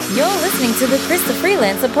You're listening to the Chris the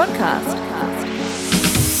Freelancer podcast.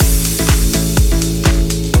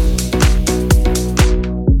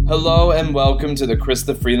 Hello and welcome to the Chris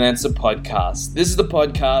the Freelancer podcast. This is the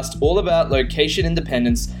podcast all about location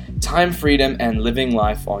independence, time freedom, and living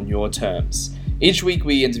life on your terms. Each week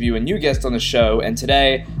we interview a new guest on the show, and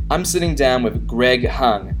today I'm sitting down with Greg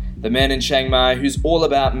Hung, the man in Chiang Mai who's all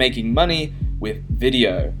about making money with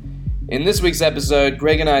video. In this week's episode,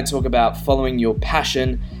 Greg and I talk about following your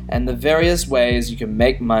passion and the various ways you can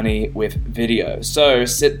make money with video. So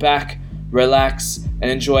sit back, relax,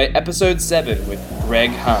 and enjoy episode 7 with Greg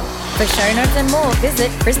Hung. For show notes and more,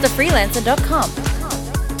 visit christhefreelancer.com.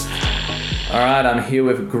 All right, I'm here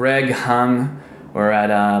with Greg Hung. We're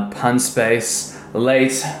at Pun Space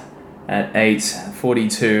late at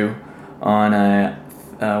 8:42 on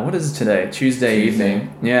what is it today? Tuesday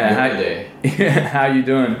evening. Yeah. How you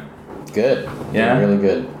doing? Good. Yeah? Doing really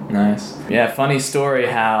good. Nice. Yeah, funny story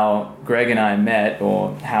how Greg and I met,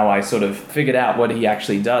 or how I sort of figured out what he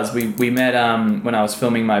actually does. We met when I was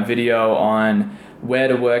filming my video on where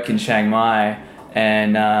to work in Chiang Mai,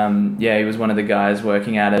 and he was one of the guys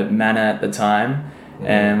working out at Mana at the time,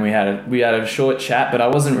 and we had a short chat, but I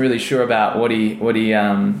wasn't really sure about what he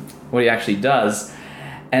actually does.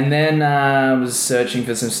 And then I was searching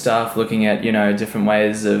for some stuff, looking at, different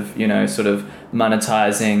ways of, sort of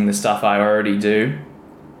monetizing the stuff I already do,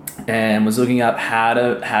 and was looking up how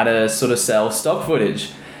to sort of sell stock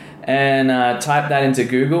footage, and typed that into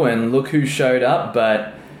Google, and look who showed up,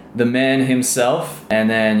 but the man himself. And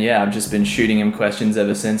then, I've just been shooting him questions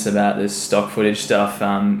ever since about this stock footage stuff,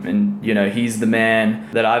 and he's the man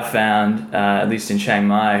that I've found, at least in Chiang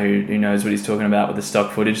Mai, who knows what he's talking about with the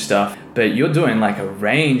stock footage stuff. But you're doing like a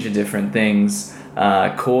range of different things,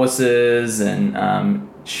 courses and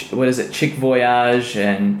Chick Voyage,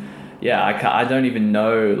 and I don't even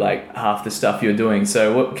know like half the stuff you're doing.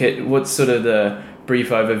 So what's sort of the brief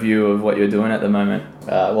overview of what you're doing at the moment?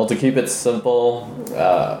 Well, to keep it simple,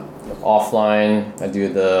 offline, I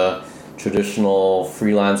do the traditional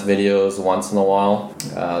freelance videos once in a while.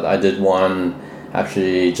 I did one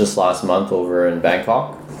actually just last month over in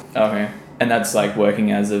Bangkok. Okay. And that's like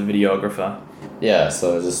working as a videographer? Yeah,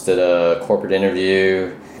 so I just did a corporate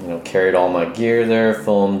interview, carried all my gear there,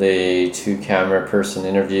 filmed a 2-camera person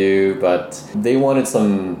interview, but they wanted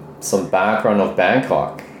some background of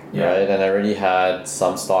Bangkok. Yeah. Right, and I already had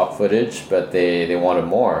some stock footage, but they wanted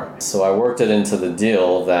more. So I worked it into the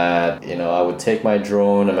deal that, I would take my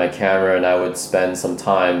drone and my camera and I would spend some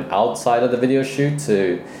time outside of the video shoot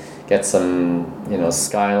to get some,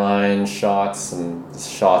 skyline shots and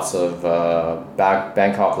shots of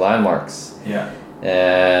Bangkok landmarks. Yeah.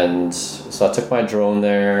 And so I took my drone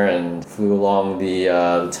there and flew along the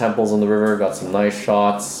temples on the river, got some nice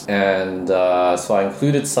shots, and so I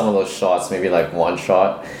included some of those shots, maybe like one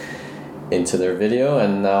shot, into their video,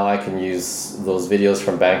 and now I can use those videos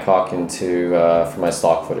from Bangkok for my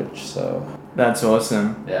stock footage. So that's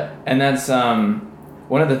awesome. Yeah. And that's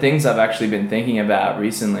one of the things I've actually been thinking about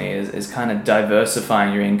recently is kind of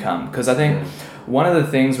diversifying your income, because I think one of the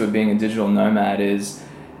things with being a digital nomad is,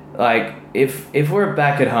 like, if we're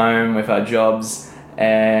back at home with our jobs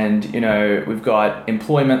and, we've got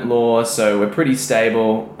employment law, so we're pretty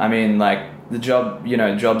stable. I mean, like, the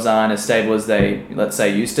jobs aren't as stable as they, let's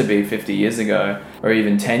say, used to be 50 years ago or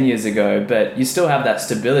even 10 years ago, but you still have that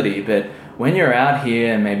stability. But when you're out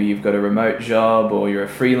here and maybe you've got a remote job or you're a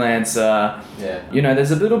freelancer,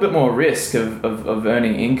 there's a little bit more risk of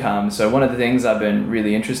earning income. So one of the things I've been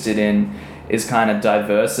really interested in is kind of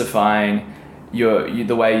diversifying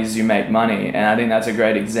the ways you make money. And I think that's a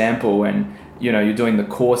great example when, you're doing the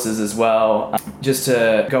courses as well. Just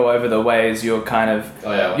to go over the ways you're kind of...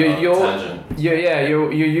 tangent.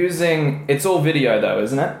 You're using... It's all video though,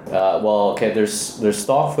 isn't it? There's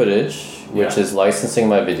stock footage, which is licensing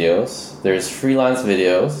my videos. There's freelance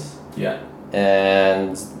videos. Yeah.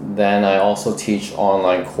 And then I also teach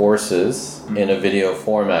online courses in a video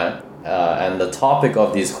format. And the topic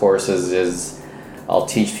of these courses is I'll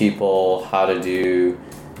teach people how to do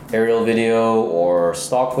aerial video or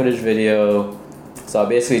stock footage video. So I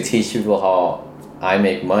basically teach people how I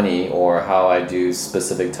make money or how I do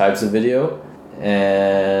specific types of video.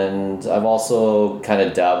 And I've also kind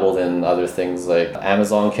of dabbled in other things like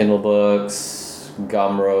Amazon Kindle books,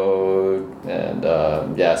 Gumroad, and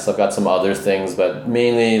so I've got some other things, but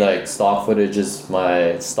mainly like stock footage is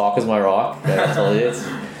my rock. I tell you, it's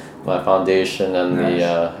my foundation, and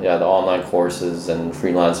the online courses and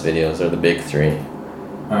freelance videos are the big 3.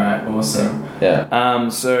 All right, awesome. Yeah.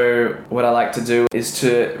 So what I like to do is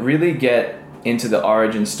to really get into the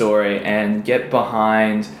origin story and get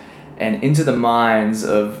behind and into the minds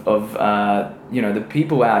of the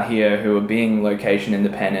people out here who are being location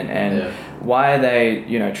independent, and why they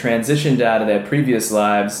transitioned out of their previous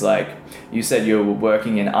lives. Like you said, you were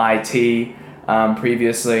working in IT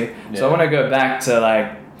previously, so I want to go back to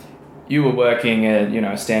like you were working at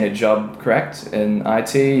a standard job, correct, in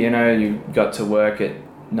IT. You got to work at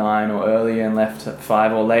 9 or early and left at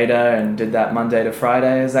 5 or later, and did that Monday to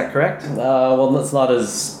Friday. Is that correct? Well, it's not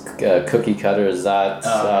as cookie cutter as that.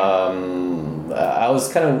 I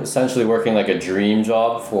was kind of essentially working like a dream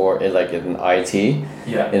job in IT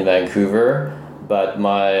in Vancouver, but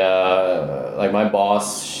my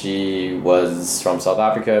boss, she was from South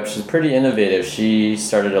Africa. She's pretty innovative. She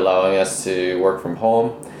started allowing us to work from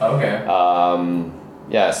home. Okay.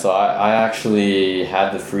 So I actually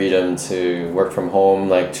had the freedom to work from home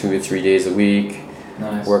like 2 or 3 days a week.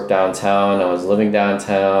 Nice. Work downtown. I was living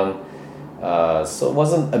downtown. So it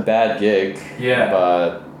wasn't a bad gig. Yeah.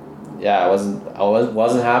 But I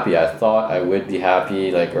wasn't happy. I thought I would be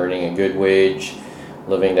happy, like earning a good wage,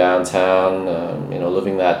 living downtown,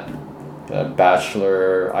 living that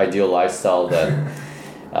bachelor ideal lifestyle that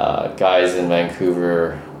guys in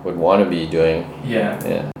Vancouver would want to be doing.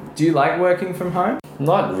 Yeah. Do you like working from home?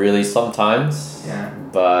 Not really, sometimes. Yeah.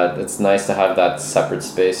 But it's nice to have that separate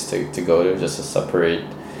space to go to, just to separate.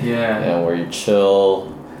 Yeah. Where you chill,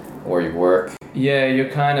 where you work. Yeah, you're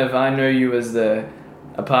kind of. I know you as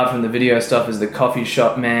apart from the video stuff, as the coffee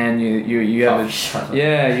shop man. You have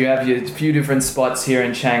you have your few different spots here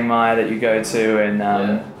in Chiang Mai that you go to, and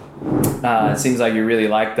it seems like you really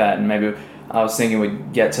like that. And maybe I was thinking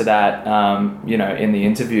we'd get to that, in the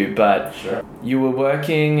interview. But sure. You were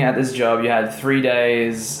working at this job. You had 3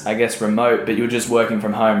 days, I guess, remote, but you were just working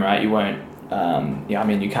from home, right? You weren't.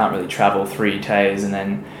 You can't really travel 3 days and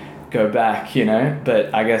then go back,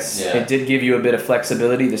 But I guess it did give you a bit of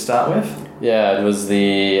flexibility to start with. Yeah, it was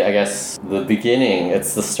the beginning.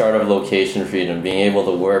 It's the start of location freedom. Being able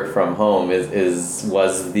to work from home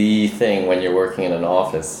was the thing when you're working in an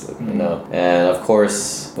office, And of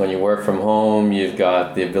course, when you work from home, you've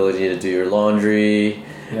got the ability to do your laundry.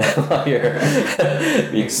 While you're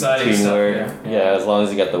exciting stuff. Work. Yeah, as long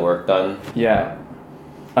as you get the work done. Yeah.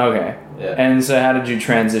 Okay. Yeah. And so, how did you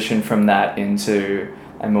transition from that into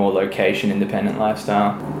a more location-independent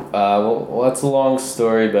lifestyle? Well, that's a long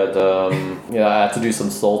story, but I had to do some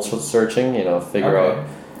soul searching. Figure out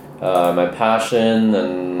my passion,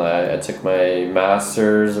 and I took my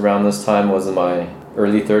master's around this time. Was in my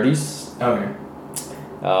early 30s. Okay.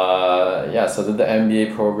 So I did the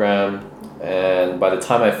MBA program, and by the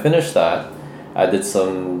time I finished that, I did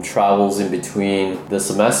some travels in between the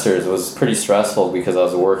semesters. It was pretty stressful because I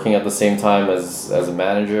was working at the same time as a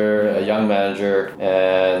manager, a young manager,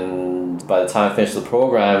 and by the time I finished the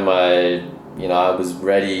program, I was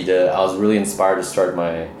really inspired to start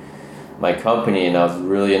my company, and I was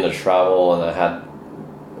really into travel, and I had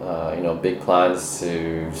big plans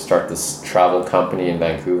to start this travel company in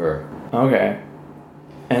Vancouver. Okay.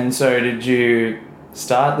 And so did you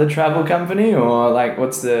start the travel company, or like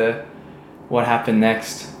what happened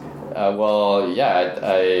next? I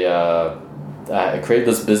created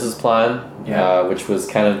this business plan, which was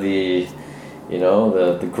kind of the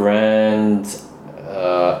grand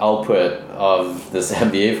output of this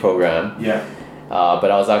MBA program. Yeah.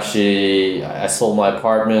 But I sold my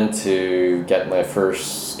apartment to get my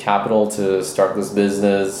first capital to start this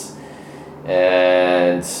business,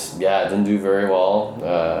 and it didn't do very well.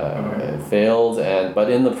 It failed, but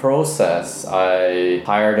in the process, I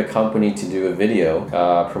hired a company to do a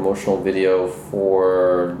promotional video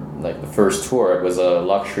for like the first tour. It was a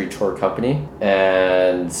luxury tour company,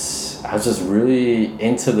 and I was just really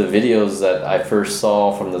into the videos that I first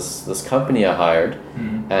saw from this company I hired.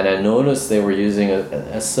 Mm-hmm. And I noticed they were using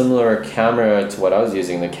a similar camera to what I was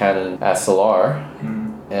using, the Canon SLR.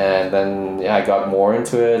 Mm-hmm. And then I got more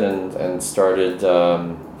into it and started.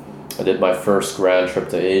 I did my first grand trip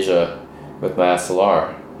to Asia with my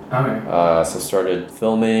SLR. Okay. So started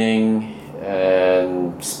filming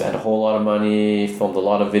and spent a whole lot of money. Filmed a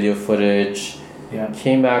lot of video footage. Yeah.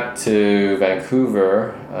 Came back to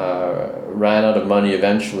Vancouver. Ran out of money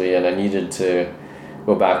eventually, and I needed to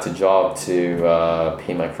go back to job to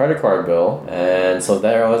pay my credit card bill. And so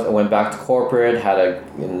there I went back to corporate. Had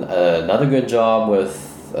another good job with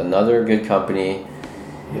another good company,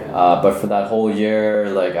 but for that whole year,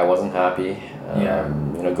 I wasn't happy.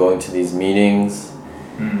 Going to these meetings,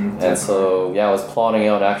 and so I was plotting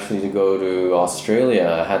out actually to go to Australia.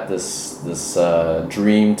 I had this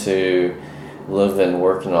dream to live and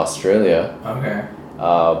work in Australia. Okay.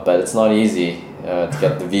 But it's not easy to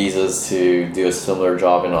get the visas to do a similar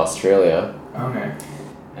job in Australia. Okay.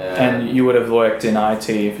 And you would have worked in IT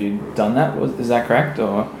if you'd done that. Is that correct,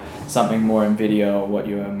 or something more in video, or what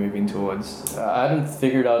you were moving towards? I hadn't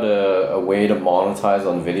figured out a way to monetize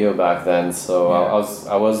on video back then, so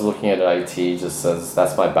I was looking at IT just as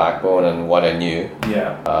that's my backbone and what I knew.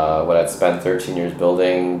 What I'd spent 13 years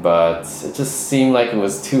building, but it just seemed like it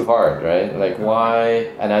was too hard, right? Like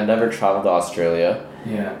why? And I'd never traveled to Australia.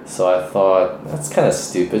 So I thought that's kind of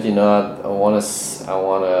stupid, you know. I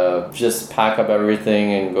want to just pack up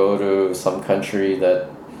everything and go to some country that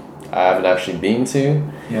I haven't actually been to.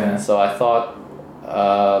 So I thought,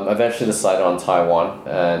 eventually decided on Taiwan,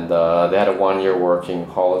 and they had a 1-year working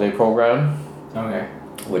holiday program.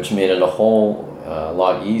 Which made it a whole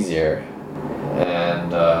lot easier.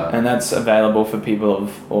 And that's available for people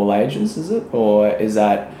of all ages, is it? Or is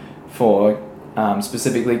that for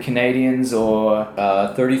specifically Canadians or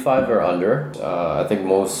 35 or under? I think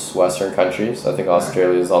most Western countries. I think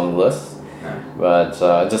Australia is on the list. But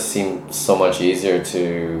it just seemed so much easier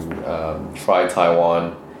to try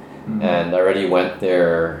Taiwan, and I already went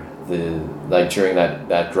there during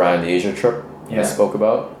that Grand Asia trip I spoke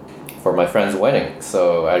about for my friend's wedding.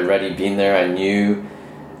 So I'd already been there. I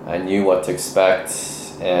knew what to expect,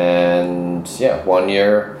 and 1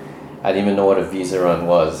 year, I didn't even know what a visa run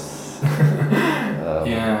was.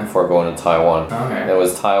 Before going to Taiwan. It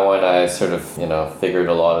was Taiwan I sort of figured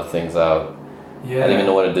a lot of things out. I didn't even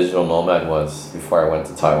know what a digital nomad was before I went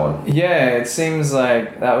to Taiwan. It seems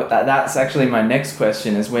like that's actually my next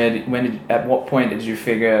question is at what point did you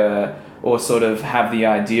figure or sort of have the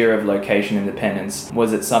idea of location independence?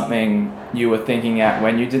 Was it something you were thinking at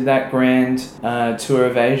when you did that grand tour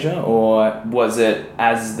of Asia, or was it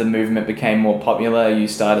as the movement became more popular you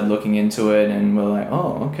started looking into it and were like,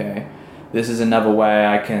 oh, okay, this is another way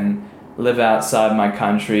I can live outside my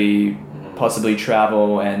country, possibly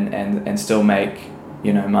travel and still make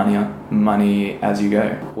money as you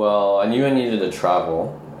go? Well, I knew I needed to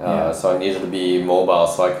travel, so I needed to be mobile.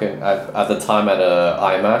 So I could at the time I had a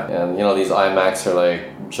iMac, and these iMacs are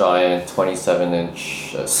like giant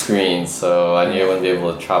 27-inch screens. So I knew I wouldn't be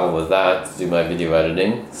able to travel with that to do my video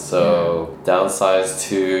editing. So downsized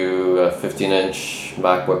to a 15-inch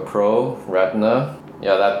MacBook Pro Retina.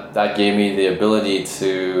 That gave me the ability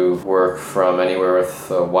to work from anywhere with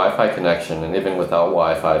a Wi-Fi connection, and even without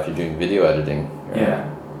Wi-Fi if you're doing video editing. Right?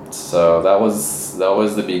 So that was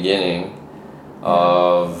the beginning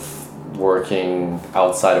of working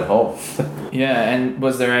outside of home. And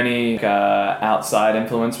was there any outside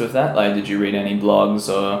influence with that? Like, did you read any blogs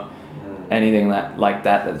or anything like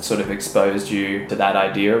that sort of exposed you to that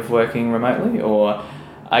idea of working remotely? Or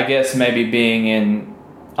I guess maybe being in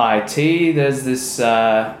IT, there's this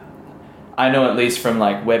I know at least from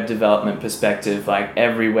like web development perspective, like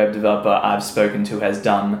every web developer I've spoken to has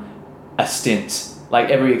done a stint. Like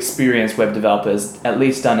every experienced web developer has at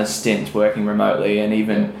least done a stint working remotely, and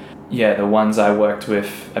even the ones I worked with,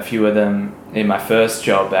 a few of them in my first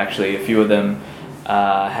job actually, a few of them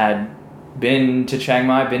had been to Chiang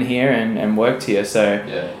Mai, been here and worked here. So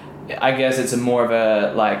I guess it's a more of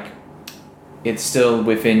a like, it's still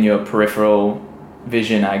within your peripheral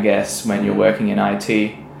vision, I guess, when you're working in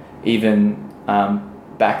IT. Even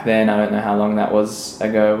back then, I don't know how long that was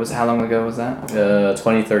ago. How long ago was that?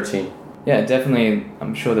 2013. Yeah, definitely.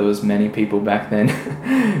 I'm sure there was many people back then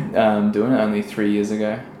doing it only 3 years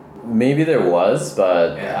ago. Maybe there was,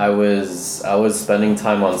 but I was spending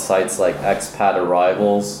time on sites like Expat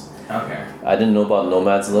Arrivals. I didn't know about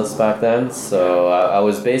Nomads List back then, so I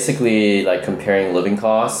was basically like comparing living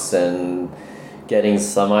costs and getting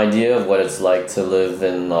some idea of what it's like to live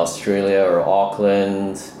in Australia or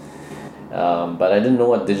Auckland, but I didn't know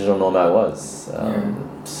what digital nomad was.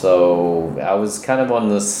 So I was kind of on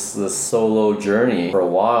this solo journey for a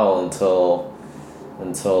while until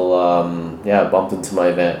I bumped into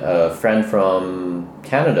a friend from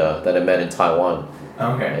Canada that I met in Taiwan.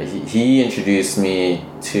 He introduced me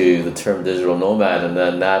to the term digital nomad, and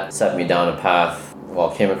then that set me down a path. Well,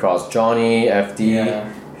 I came across Johnny FD,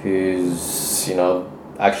 who's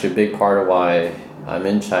actually a big part of why I'm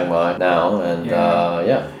in Chiang Mai now, and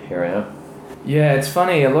here I am. It's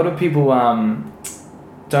funny, a lot of people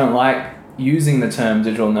don't like using the term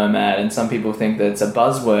digital nomad, and some people think that it's a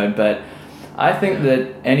buzzword, but I think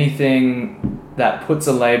that anything that puts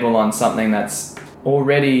a label on something that's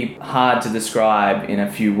already hard to describe in a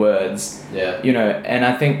few words, and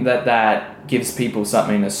I think that gives people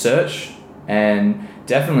something to search. And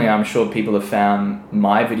definitely I'm sure people have found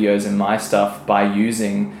my videos and my stuff by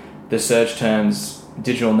using the search terms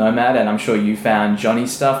digital nomad, and I'm sure you found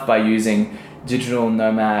Johnny's stuff by using digital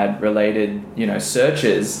nomad related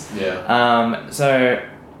searches. So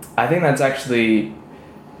I think that's actually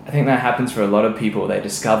I think that happens for a lot of people. They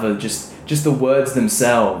discover just the words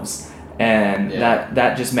themselves, and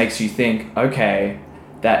that just makes you think, okay,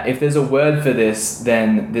 that if there's a word for this,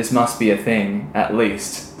 then this must be a thing, at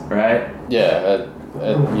least, right? Yeah,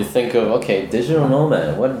 you think of, okay, digital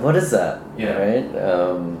nomad, what is that? Yeah. Right?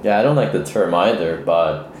 I don't like the term either,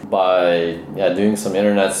 but by doing some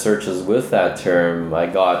internet searches with that term,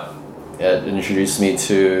 it introduced me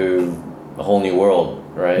to a whole new world,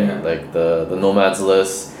 right? Yeah. Like the Nomads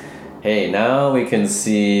List. Hey, now we can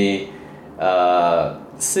see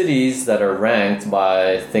cities that are ranked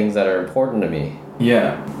by things that are important to me.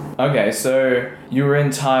 Yeah. Okay, so you were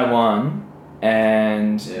in Taiwan,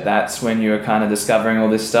 and that's when you were kind of discovering all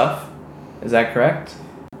this stuff. Is that correct?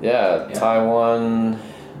 Yeah. Taiwan.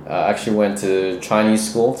 Actually went to Chinese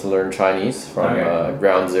school to learn Chinese from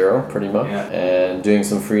ground zero, pretty much, and doing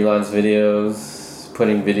some freelance videos,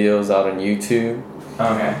 putting videos out on YouTube.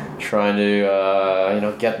 Okay. Trying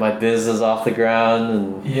to get my business off the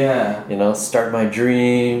ground and start my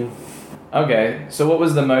dream. Okay, so what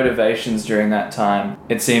was the motivations during that time?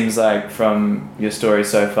 It seems like from your story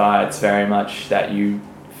so far, it's very much that you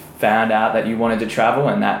found out that you wanted to travel,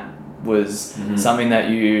 and that was something that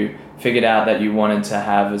you figured out that you wanted to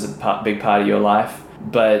have as a big part of your life.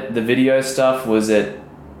 But the video stuff, was that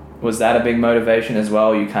a big motivation as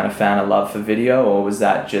well? You kind of found a love for video, or was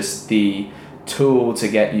that just the tool to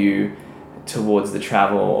get you towards the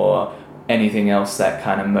travel, or anything else that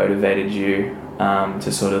kind of motivated you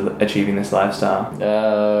to sort of achieving this lifestyle?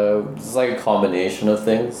 It's like a combination of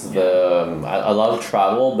things. I love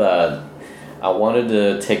travel, but I wanted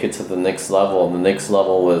to take it to the next level, and the next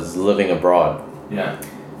level was living abroad. Yeah.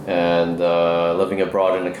 And living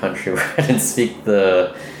abroad in a country where I didn't speak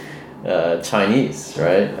the Chinese,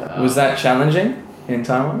 right? Was that challenging in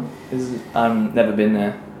Taiwan? I've never been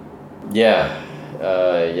there.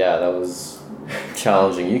 That was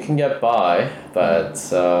challenging. You can get by, but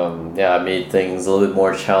I made things a little bit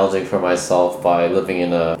more challenging for myself by living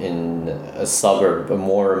in a suburb, a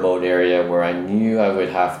more remote area where I knew I would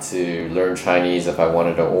have to learn Chinese if I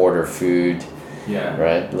wanted to order food. Yeah.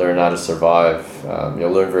 Right? Learn how to survive.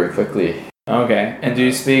 You'll learn very quickly. Okay. And do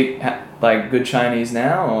you speak like good Chinese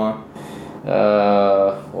now, or?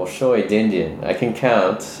 我说一点点. I can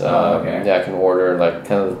count. Okay. I can order like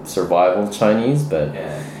kind of survival Chinese, but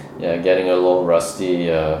getting a little rusty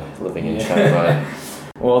living in Chiang Mai.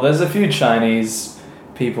 Well, there's a few Chinese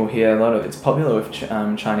people here. It's popular with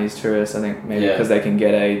Chinese tourists, I think, maybe because they can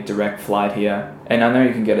get a direct flight here. And I know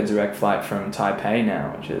you can get a direct flight from Taipei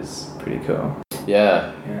now, which is pretty cool.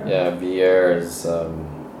 VAir is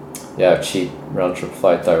cheap round trip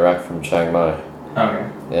flight direct from Chiang Mai. Okay.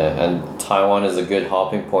 Yeah, and Taiwan is a good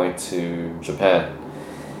hopping point to Japan.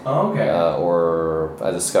 Oh, okay. Or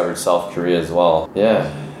I discovered South Korea as well. Yeah.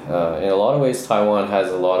 In a lot of ways, Taiwan has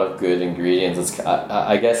a lot of good ingredients.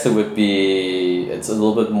 I guess it's a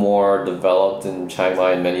little bit more developed in Chiang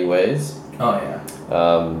Mai in many ways. Oh yeah.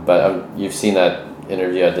 But you've seen that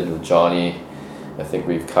interview I did with Johnny. I think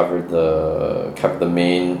we've covered the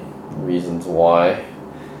main reasons why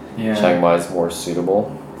Chiang Mai is more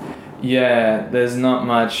suitable. Yeah, there's not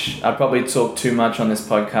much. I probably talk too much on this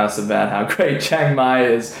podcast about how great Chiang Mai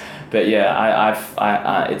is, but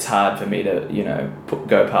it's hard for me to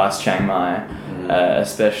go past Chiang Mai,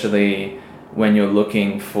 especially when you're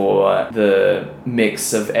looking for the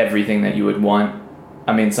mix of everything that you would want.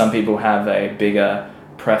 I mean, some people have a bigger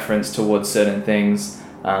preference towards certain things.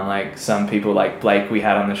 Like some people, like Blake we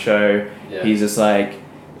had on the show, he's just like,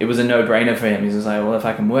 it was a no-brainer for him. He's just like, well, if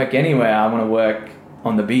I can work anywhere, I want to work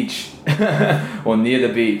on the beach or near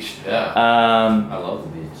the beach. I love the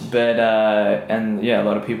beach. But a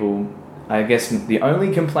lot of people, I guess the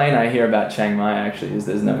only complaint I hear about Chiang Mai actually is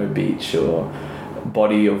there's no beach or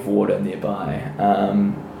body of water nearby.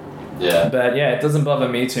 But it doesn't bother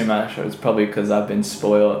me too much. It's probably because I've been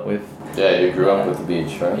spoiled with. Yeah, you grew up with the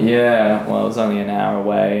beach, right? Yeah, well, it was only an hour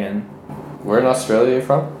away, and. Where in Australia are you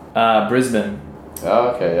from? Brisbane. Oh,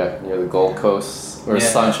 okay, near the Gold Coast or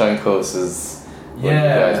Sunshine Coast is what you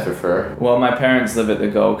guys prefer. Well, my parents live at the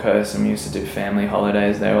Gold Coast, and we used to do family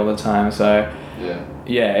holidays there all the time. So.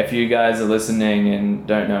 Yeah, if you guys are listening and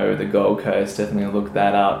don't know the Gold Coast, definitely look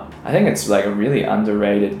that up. I think it's like a really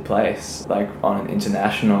underrated place, like on an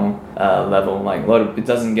international level. Like it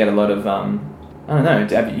doesn't get a lot of I don't know.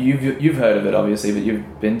 You've heard of it obviously, but you've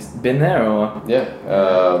been there or?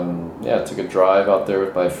 I took a drive out there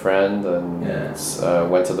with my friend and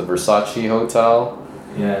went to the Versace Hotel.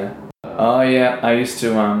 Yeah. Oh yeah, I used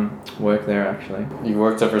to work there actually. You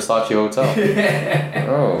worked at Versace Hotel?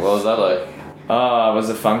 Oh, what was that like? Oh, it was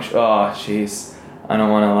a function. Oh, jeez. I don't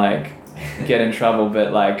want to get in trouble,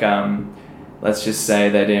 but let's just say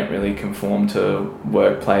they didn't really conform to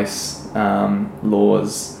workplace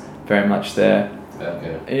laws very much there.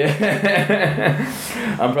 Okay. Yeah.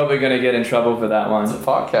 I'm probably going to get in trouble for that It's a one.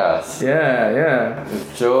 podcast. Yeah.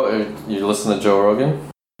 You listen to Joe Rogan?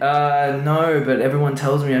 No, but everyone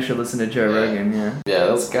tells me I should listen to Joe Rogan, yeah. Yeah,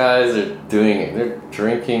 those guys are doing it. They're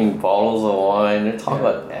drinking bottles of wine. They're talking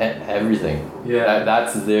about everything. Yeah.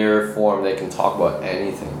 That's their form. They can talk about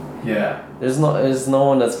anything. Yeah. There's no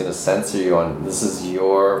one that's gonna censor you on. This is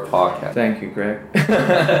your podcast. Thank you, Greg.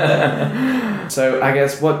 So I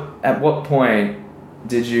guess at what point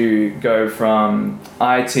did you go from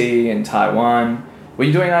IT in Taiwan? Were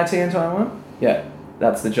you doing IT in Taiwan? Yeah,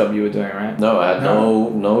 that's the job you were doing, right? No, I had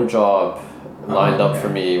no job lined up okay. for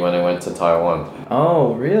me when I went to Taiwan.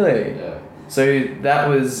 Oh, really? Yeah. So that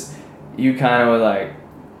was, you kind of were like,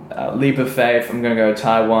 leap of faith, I'm going to go to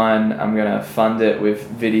Taiwan, I'm going to fund it with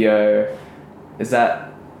video. Is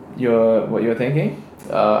that what you're thinking?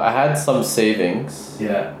 I had some savings.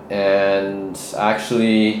 Yeah. And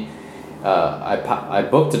actually, I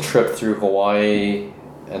booked a trip through Hawaii,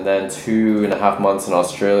 and then 2.5 months in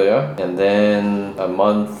Australia, and then a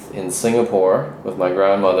month in Singapore with my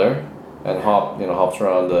grandmother, and hopped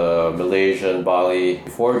around Malaysia and Bali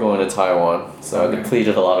before going to Taiwan. So Okay. I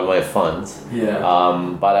depleted a lot of my funds. Yeah.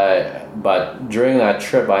 But during that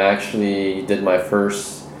trip, I actually did my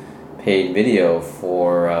first paid video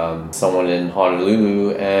for someone in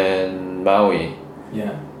Honolulu and Maui,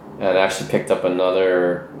 Yeah. and I actually picked up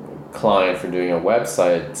another client for doing a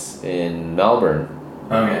website in Melbourne.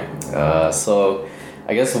 Okay. So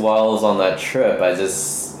I guess while I was on that trip, I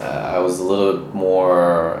was a little bit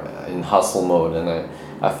more in hustle mode, and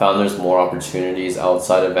I found there's more opportunities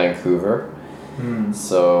outside of Vancouver.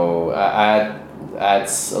 So I had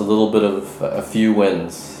a little bit of a few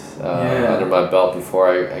wins under my belt before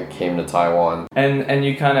I came to Taiwan. And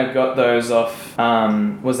you kind of got those off,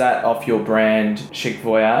 was that off your brand Chic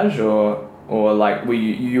Voyage, or like were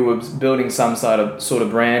you were building some sort of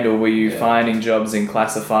brand, or were you finding jobs in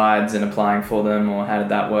classifieds and applying for them, or how did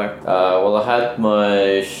that work? Well, I had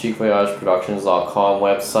my chicvoyageproductions.com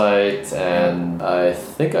website, and I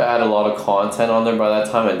think I had a lot of content on there by that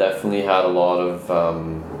time. I definitely had a lot of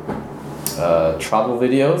travel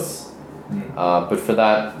videos. But for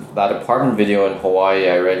that apartment video in Hawaii,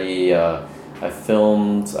 I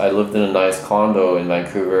lived in a nice condo in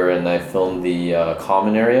Vancouver, and I filmed the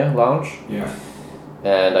common area lounge. Yeah.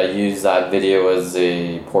 And I used that video as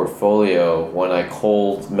a portfolio when I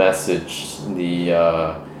cold messaged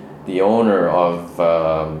the owner of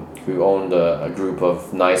who owned a group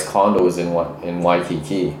of nice condos in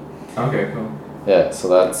Waikiki. Okay, cool. Yeah, so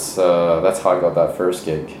that's how I got that first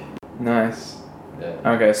gig. Nice.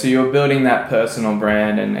 Yeah. Okay, so you're building that personal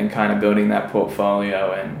brand and kind of building that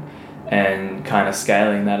portfolio and kind of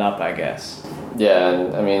scaling that up, I guess. Yeah,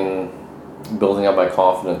 and I mean, building up my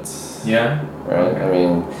confidence. Yeah? Right? Okay. I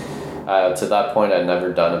mean, to that point, I'd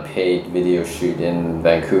never done a paid video shoot in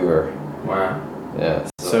Vancouver. Wow. Yeah.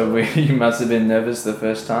 So you must have been nervous the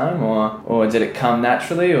first time, or did it come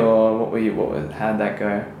naturally, or how'd that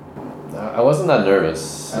go? I wasn't that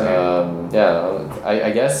nervous. Okay.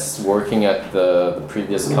 I guess working at the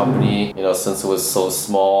previous company, since it was so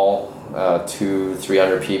small,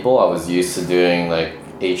 200-300 people, I was used to doing like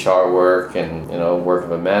HR work and work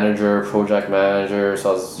of a manager, project manager. So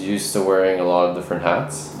I was used to wearing a lot of different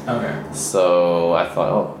hats. Okay. So I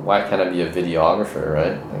thought, why can't I be a videographer,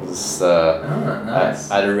 right? Nice.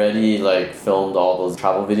 I'd already filmed all those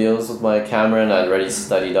travel videos with my camera, and I'd already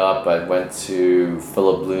studied up. I went to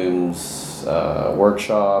Philip Bloom's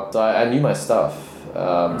workshop, so I knew my stuff.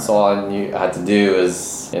 So all I had to do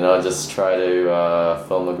is, just try to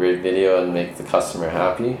film a great video and make the customer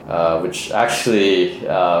happy, which actually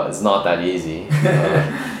is not that easy.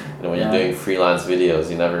 When you're doing freelance videos,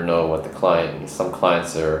 you never know what some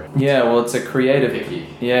clients are. Yeah, well, it's a creative. Picky.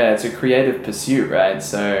 Yeah, it's a creative pursuit, right?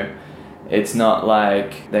 So it's not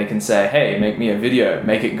like they can say, "Hey, make me a video,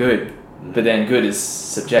 make it good." But then good is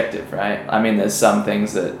subjective, right? I mean, there's some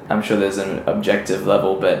things that I'm sure there's an objective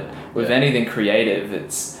level, but with anything creative,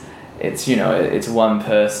 it's one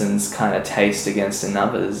person's kind of taste against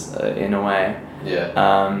another's in a way. Yeah.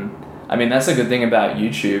 I mean, that's a good thing about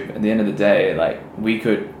YouTube. At the end of the day,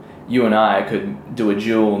 you and I could do a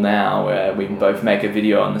duel now where we both make a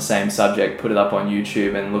video on the same subject, put it up on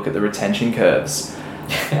YouTube, and look at the retention curves.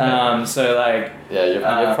 Yeah,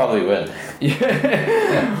 you'll probably win.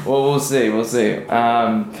 Yeah. Well, we'll see. But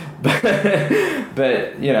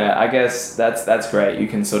I guess that's great. You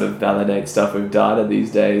can sort of validate stuff with data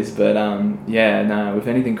these days. But with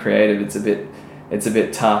anything creative, it's a it's a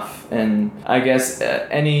bit tough. And I guess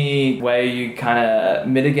any way you kind of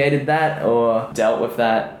mitigated that or dealt with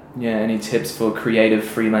that? Yeah, any tips for creative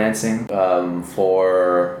freelancing?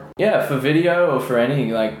 For video or for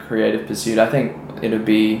any like creative pursuit. I think it'd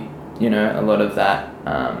be, you know, a lot of that.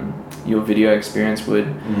 Your video experience would,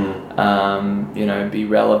 you know, be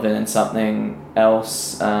relevant in something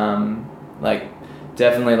else. Like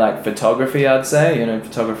definitely like photography, I'd say. You know,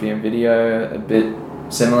 photography and video a bit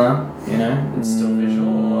similar. You know, it's still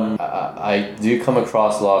visual. I do come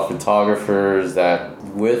across a lot of photographers that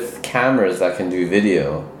with cameras that can do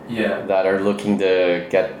video. Yeah. That are looking to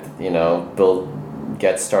get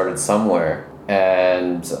started somewhere.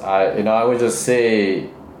 And I would just say,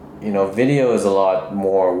 you know, video is a lot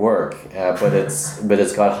more work, but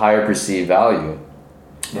it's got higher perceived value.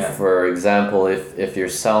 Yeah. For example, if you're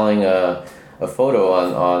selling a photo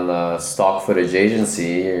on a stock footage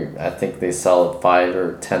agency, I think they sell at $5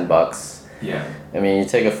 or $10. Yeah. I mean, you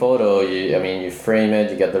take a photo, you frame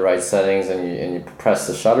it, you get the right settings, and you press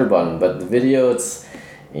the shutter button. But the video, it's,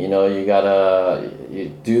 you know, you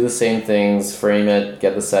do the same things, frame it,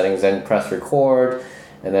 get the settings, then press record,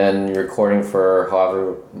 and then you're recording for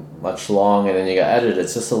however much long, and then you got edit.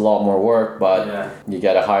 It's just a lot more work, but you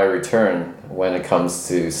get a higher return when it comes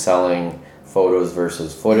to selling photos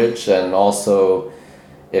versus footage. And also,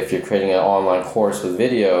 if you're creating an online course with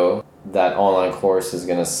video, that online course is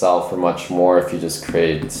going to sell for much more if you just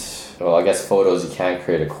create, well, I guess photos, you can't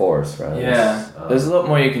create a course, right? Yeah, there's a lot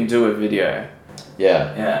more you can do with video.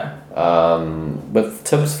 Yeah. But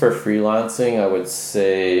tips for freelancing, I would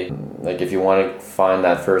say, like if you want to find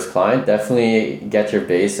that first client, definitely get your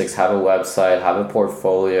basics, have a website, have a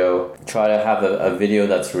portfolio, try to have a video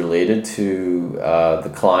that's related to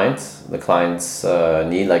the client's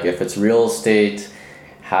need. Like if it's real estate,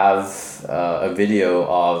 have a video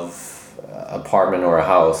of apartment or a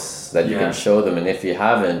house that you can show them, and if you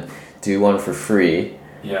haven't, do one for free.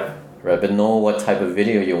 Yeah. Right, but know what type of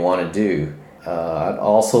video you want to do. I'd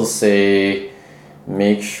also say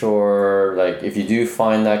make sure, like if you do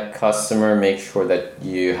find that customer, make sure that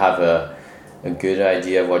you have a good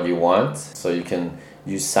idea of what you want. So you can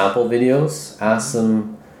use sample videos, ask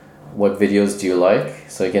them what videos do you like,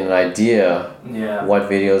 so you get an idea what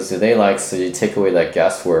videos do they like, so you take away that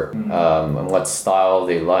guesswork, and what style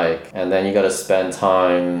they like. And then you got to spend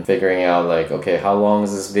time figuring out, like, okay, how long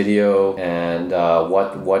is this video, and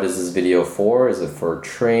what is this video for? Is it for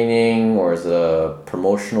training, or is it a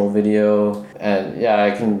promotional video? And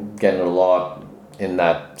I can get a lot in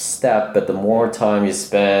that step, but the more time you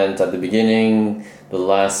spend at the beginning, the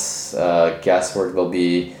less guesswork there'll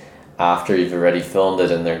be after you've already filmed it,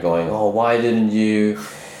 and they're going, oh, why didn't you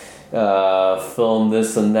film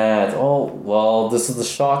this and that? Oh, well, this is the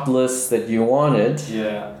shot list that you wanted.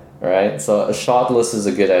 Yeah. Right? So a shot list is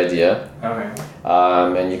a good idea. Okay.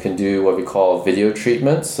 And you can do what we call video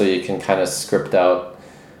treatments, so you can kind of script out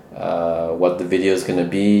what the video is going to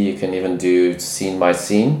be. You can even do scene by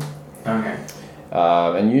scene. Okay.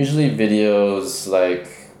 And usually videos, like,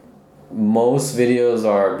 most videos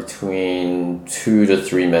are between 2 to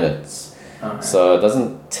 3 minutes. Okay. So it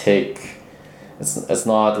doesn't take, it's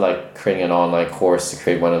not like creating an online course to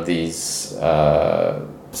create one of these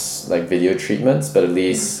like video treatments, but at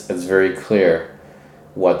least it's very clear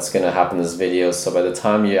what's going to happen in this video. So by the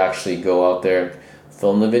time you actually go out there and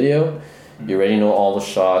film the video, you already know all the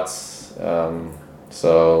shots.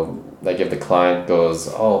 So like if the client goes,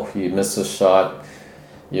 oh, you missed a shot,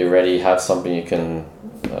 you already have something you can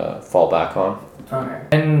fall back on. Okay.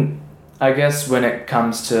 And I guess when it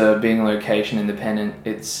comes to being location independent,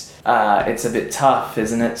 it's a bit tough,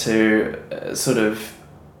 isn't it, to sort of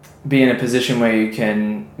be in a position where you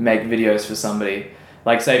can make videos for somebody.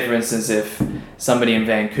 Like, say, for instance, if somebody in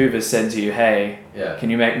Vancouver said to you, hey, can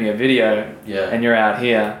you make me a video? Yeah. And you're out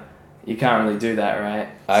here, you can't really do that, right?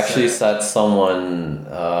 I actually had someone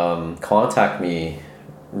contact me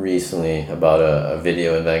recently about a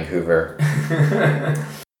video in Vancouver.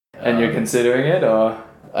 And you're considering it, or?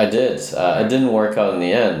 I did. It didn't work out in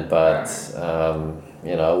the end, but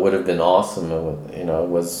it would have been awesome. It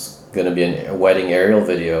was going to be a wedding aerial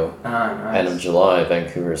video. Nice. End of July,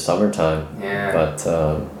 Vancouver summertime. Yeah. But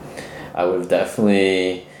I would have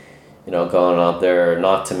definitely, gone out there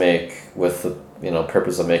not to make with the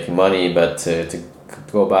purpose of making money, but to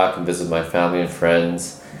go back and visit my family and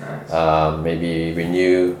friends. Nice. Maybe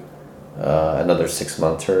renew another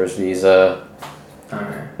 6-month tourist visa.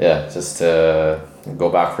 Okay. Yeah, just to go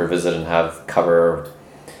back for a visit and cover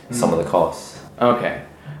some of the costs. Okay.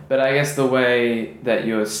 But I guess the way that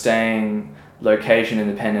you're staying location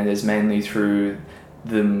independent is mainly through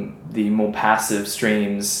the more passive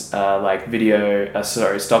streams, like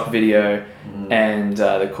stock video, and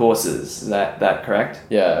the courses. Is that correct?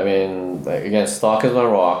 Yeah, I mean, like, again, stock is my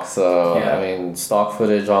rock. So Yeah. I mean, stock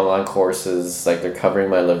footage, online courses, like they're covering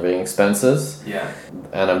my living expenses, Yeah.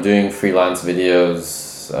 and I'm doing freelance videos,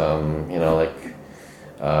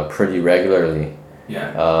 pretty regularly.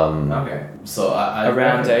 Yeah. Okay. So I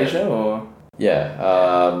Around Asia or? Yeah.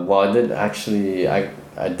 Well, I did actually.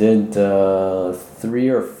 I did 3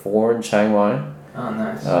 or 4 in Chiang Mai. Oh,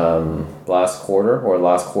 nice. Last quarter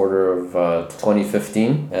of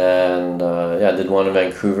 2015, and I did one in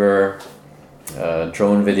Vancouver,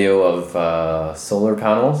 drone video of solar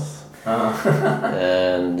panels,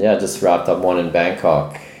 and just wrapped up one in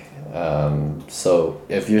Bangkok. So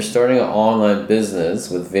if you're starting an online business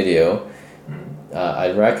with video,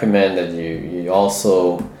 I'd recommend that you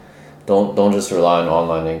also don't just rely on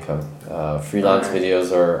online income. Freelance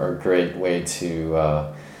videos are a great way to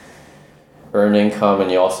earn income,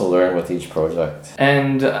 and you also learn with each project.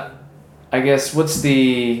 And I guess what's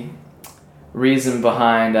the reason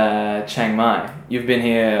behind Chiang Mai? You've been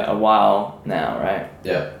here a while now, right?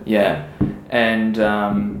 Yeah. Yeah. And how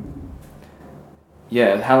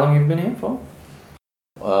long have you been here for?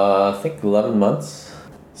 I think 11 months.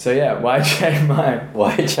 So why Chiang Mai?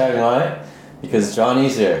 Why Chiang Mai? Because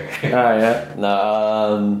Johnny's here. Oh yeah.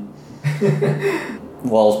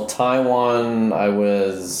 Well, Taiwan, I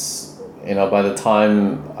was, by the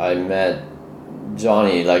time I met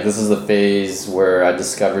Johnny, like this is the phase where I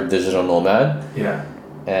discovered digital nomad. Yeah.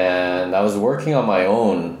 And I was working on my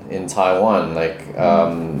own in Taiwan. Like,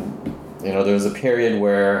 there was a period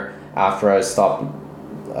where after I stopped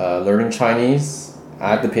learning Chinese, I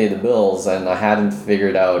had to pay the bills, and I hadn't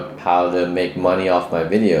figured out how to make money off my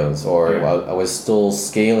videos, or I was still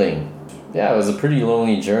scaling. Yeah, it was a pretty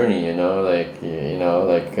lonely journey,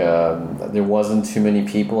 there wasn't too many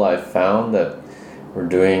people I found that were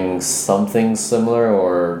doing something similar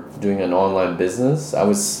or doing an online business. I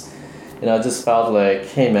just felt like,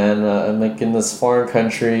 hey man, I'm like in this foreign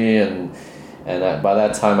country, and by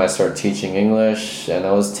that time I started teaching English, and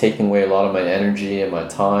I was taking away a lot of my energy and my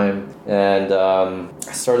time. And I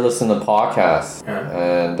started listening to podcasts,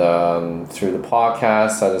 and through the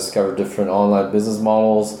podcasts I discovered different online business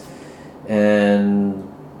models, and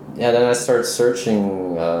then I started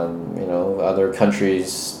searching other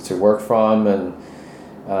countries to work from, and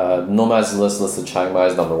Nomad's list listed Chiang Mai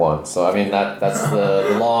as number 1. So I mean that's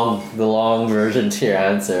the long version to your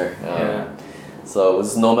answer. So it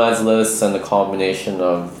was Nomad's List and the combination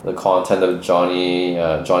of the content that Johnny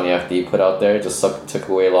FD put out there just took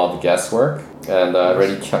away a lot of the guesswork. And I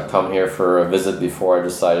already come here for a visit before I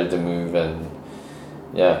decided to move. And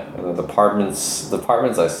and the apartments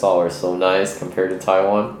I saw are so nice compared to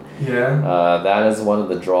Taiwan. Yeah. That is one of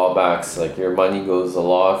the drawbacks. Like your money goes a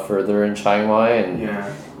lot further in Chiang Mai, and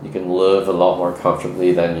you can live a lot more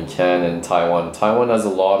comfortably than you can in Taiwan. Taiwan has a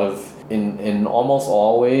lot of In almost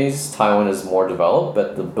all ways, Taiwan is more developed,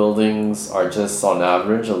 but the buildings are just on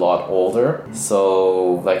average a lot older.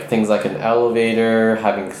 So like things like an elevator,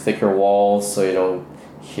 having thicker walls so you don't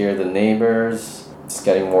hear the neighbors, it's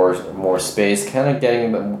getting more space, kind of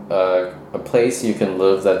getting a place you can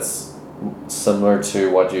live that's similar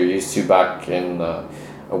to what you're used to back in a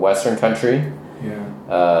Western country.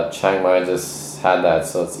 Chiang Mai just had that,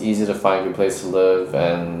 so it's easy to find a good place to live,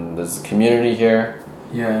 and there's a community here.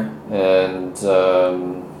 And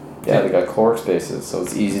they got co-work spaces, so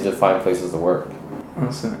it's easy to find places to work.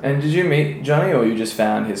 Awesome. And did you meet Johnny, or you just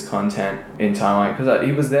found his content in Taiwan? Because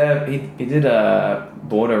he was there, he did a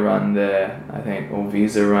border run there, I think, or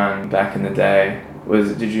visa run back in the day.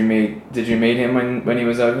 Did you meet him when he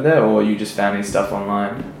was over there, or you just found his stuff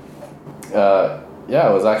online?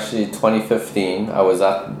 It was actually 2015. I was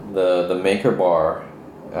at the Maker Bar,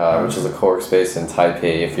 which is a co-work space in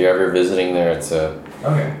Taipei. If you're ever visiting there, it's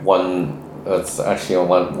actually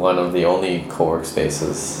one of the only co-work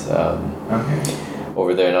spaces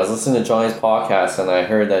over there. And I was listening to Johnny's podcast, and I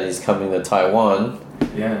heard that he's coming to Taiwan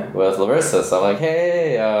with Larissa. So I'm like,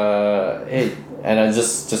 hey, and it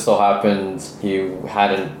just so happened he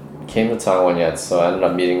hadn't came to Taiwan yet, so I ended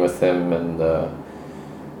up meeting with him, and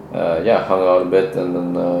hung out a bit, and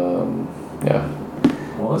then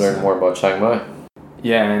Awesome. learned more about Chiang Mai.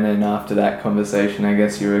 Yeah, and then after that conversation, I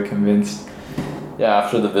guess you were convinced. Yeah,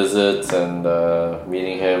 after the visit and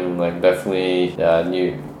meeting him, like definitely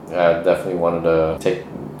wanted to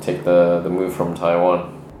take the move from Taiwan.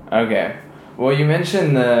 Okay. Well, you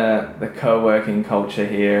mentioned the co-working culture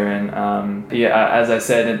here, and as I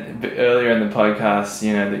said earlier in the podcast,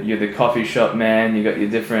 that you're the coffee shop man. You got your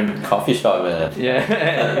different coffee shop man.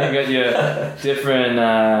 Yeah, you got your different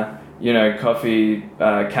coffee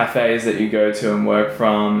cafes that you go to and work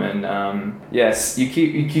from, and yes, you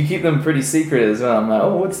keep them pretty secret as well. I'm like,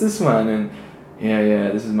 oh, what's this one? And yeah,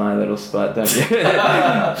 this is my little spot, don't you?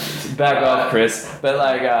 Back off, Chris. But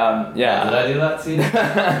like, yeah. Did I do that to you?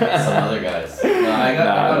 Some other guys.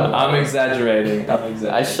 No, I'm exaggerating.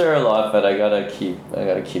 I share a lot, but I gotta keep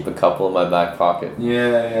a couple in my back pocket.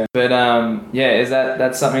 Yeah. But is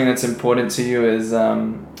that's something that's important to you? Is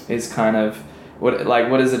kind of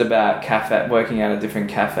what is it about working out at different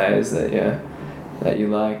cafes that you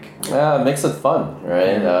like? Yeah, it makes it fun,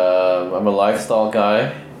 right? Yeah. I'm a lifestyle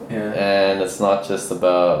guy. Yeah. And it's not just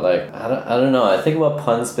about like I don't know. I think about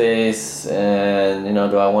Pun Space, and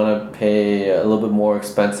do I want to pay a little bit more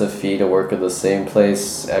expensive fee to work at the same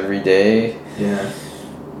place every day? Yeah.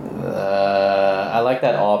 I like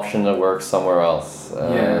that option to work somewhere else,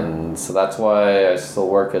 and so that's why I still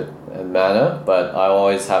work at Mana. But I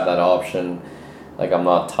always have that option. Like I'm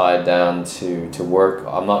not tied down to work.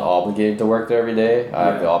 I'm not obligated to work there every day. I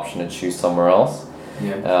have the option to choose somewhere else.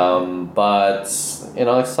 Yeah. But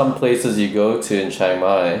like some places you go to in Chiang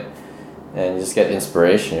Mai, and you just get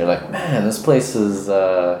inspiration. You're like, man, this place is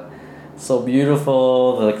so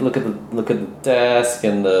beautiful. Like look at the desk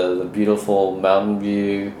and the beautiful mountain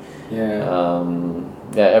view. Yeah.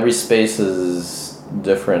 Every space is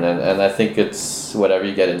different, and I think it's whatever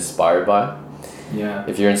you get inspired by. Yeah.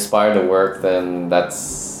 If you're inspired to work, then I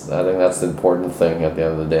think that's the important thing at the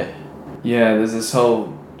end of the day. Yeah, there's this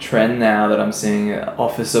whole trend now that I'm seeing,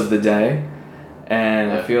 office of the day,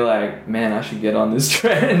 and I feel like, man, I should get on this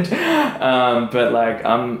trend. But like,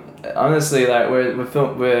 I'm honestly like,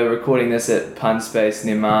 we're recording this at Pun Space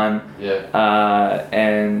Niman. Yeah.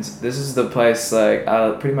 And this is the place, like,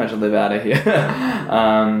 I pretty much live out of here.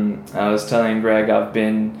 I was telling Greg I've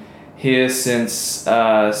been here since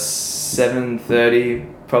 7:30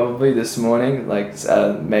 probably this morning. Like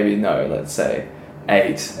let's say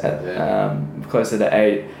 8 closer to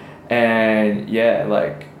 8, and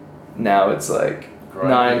like now it's like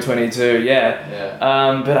 9:22.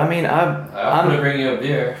 But I mean, I'm gonna bring you a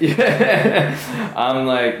beer. Yeah. I'm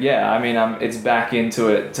like, it's back into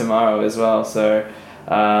it tomorrow as well, so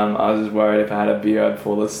I was just worried if I had a beer I'd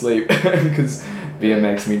fall asleep because beer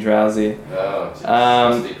makes me drowsy. Oh,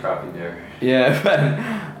 just be crappy beer. Yeah, but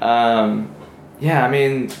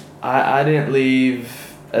I didn't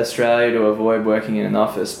leave Australia to avoid working in an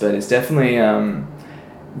office, but it's definitely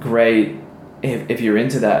great if you're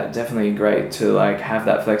into that. Definitely great to like have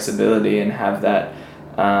that flexibility and have that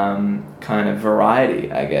kind of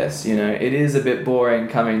variety, I guess. It is a bit boring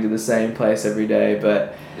coming to the same place every day,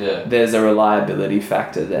 but there's a reliability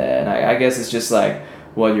factor there, and I guess it's just like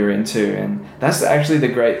what you're into. And that's actually the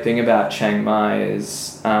great thing about Chiang Mai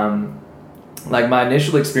is like my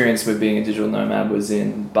initial experience with being a digital nomad was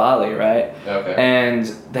in Bali, right? Okay. And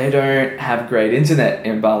they don't have great internet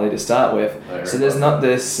in Bali to start with. So there's not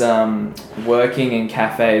this working in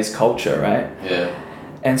cafes culture, right? Yeah.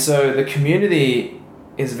 And so the community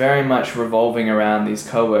is very much revolving around these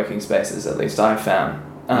co-working spaces, at least I've found.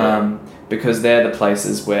 Because they're the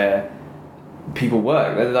places where people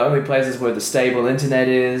work. They're the only places where the stable internet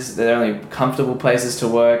is. They're the only comfortable places to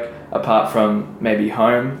work, apart from maybe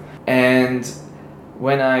home. And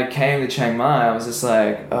when I came to Chiang Mai, I was just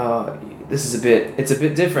like, oh, it's a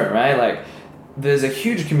bit different, right? Like, there's a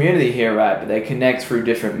huge community here, right? But they connect through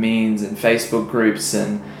different means and Facebook groups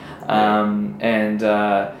and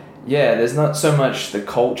there's not so much the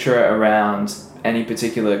culture around any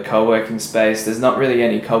particular co-working space. There's not really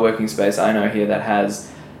any co-working space I know here that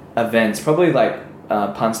has events. Probably like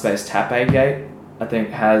Pun Space Taipei Gate, I think,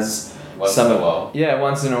 has once in a while. Yeah,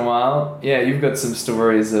 once in a while. Yeah, you've got some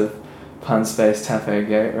stories of Pun Space Taipei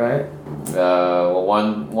Gate, right?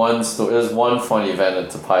 There's one funny event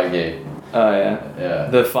at Taipei Gate. Oh yeah. Yeah.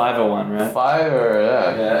 The 501, right?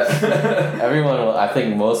 Yeah. I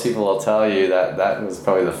think most people will tell you that was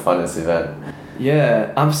probably the funnest event.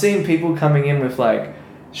 Yeah, I'm seeing people coming in with like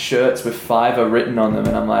shirts with Fiverr written on them,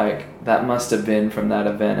 and I'm like, that must have been from that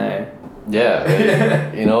event, eh?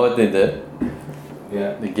 Yeah. You know what they did?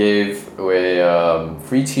 Yeah. They gave away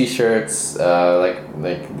free T-shirts, like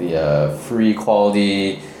the free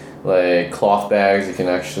quality like cloth bags you can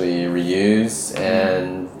actually reuse,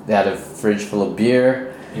 and they had a fridge full of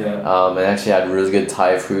beer. Yeah. And actually had really good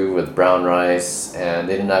Thai food with brown rice, and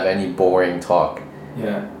they didn't have any boring talk.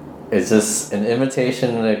 Yeah. It's just an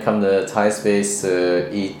invitation to come to Thai Space to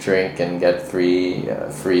eat, drink, and get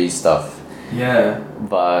free stuff. Yeah.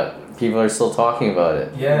 But people are still talking about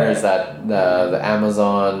it. Yeah. There's that the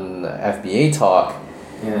Amazon FBA talk.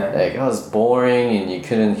 Yeah. Like, it was boring and you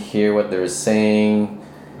couldn't hear what they were saying.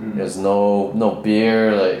 There's no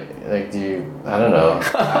beer. Like, do you? I don't know.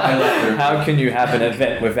 How can you have an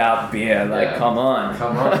event without beer? Like, Yeah. come on.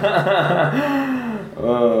 Come on.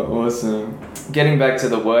 Oh, awesome. Getting back to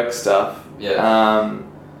the work stuff. Yeah.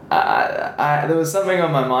 There was something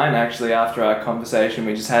on my mind actually after our conversation.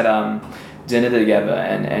 We just had dinner together,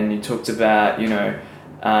 and you talked about, you know,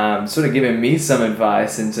 sort of giving me some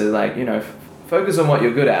advice into, like, you know, focus on what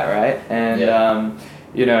you're good at, right? And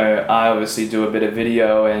you know, I obviously do a bit of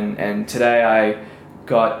video, and today I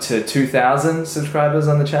got to 2,000 subscribers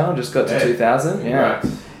on the channel. Just got to 2,000. Yeah.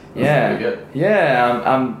 Yeah. Good.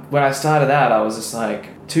 Yeah. When I started out, I was just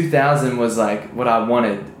like, 2,000 was like what I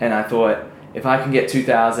wanted, and I thought, if I can get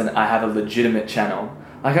 2,000, I have a legitimate channel.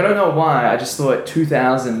 Like, I don't know why, I just thought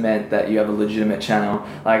 2,000 meant that you have a legitimate channel.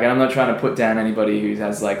 Like, and I'm not trying to put down anybody who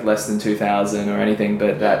has like less than 2,000 or anything,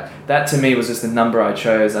 but that to me was just the number I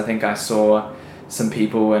chose. I think I saw some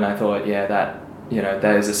people and I thought, yeah, that, you know,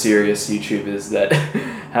 that is a serious YouTubers that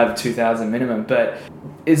have 2,000 minimum. But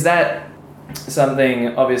is that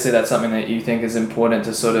something, obviously that's something that you think is important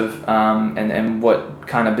to sort of, and what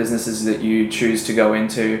kind of businesses that you choose to go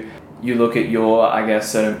into, you look at your, I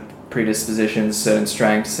guess, certain predispositions, certain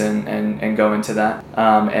strengths, and go into that.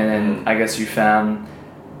 And then I guess you found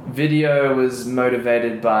video was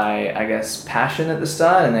motivated by, I guess, passion at the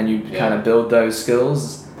start, and then you kind of build those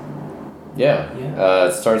skills.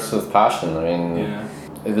 It starts with passion. I mean,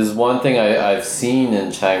 if there's one thing I've seen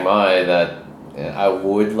in Chiang Mai that I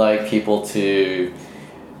would like people to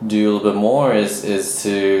do a little bit more is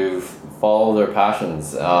to follow their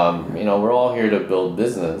passions. You know, we're all here to build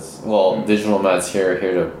business. Well, digital nomads here to,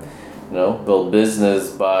 you know, build business,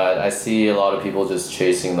 but I see a lot of people just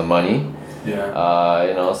chasing the money. You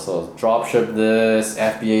know, so dropship this,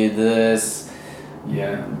 FBA this.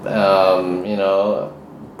 You know,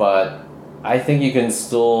 but I think you can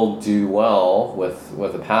still do well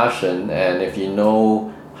with a passion, and if you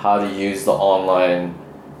know how to use the online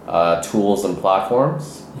tools and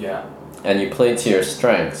platforms, and you play to your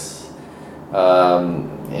strengths,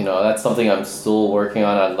 you know, that's something I'm still working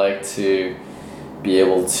on. I'd like to be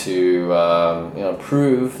able to you know,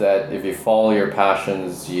 prove that if you follow your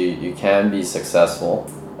passions, you can be successful.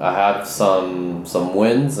 I have some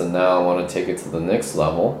wins, and now I want to take it to the next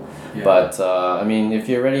level. But I mean, if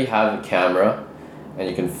you already have a camera and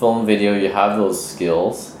you can film video, you have those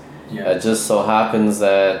skills. It just so happens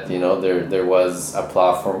that, you know, there was a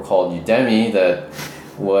platform called Udemy that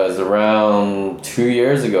was around 2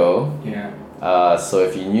 years ago. So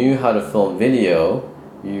if you knew how to film video,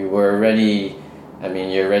 you already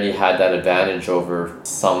had that advantage over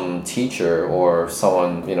some teacher or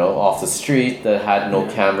someone, you know, off the street that had no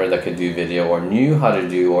camera that could do video or knew how to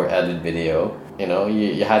do or edit video. You know,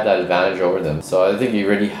 you had that advantage over them. So I think you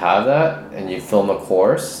already have that, and you film a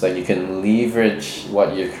course that you can leverage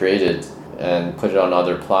what you've created and put it on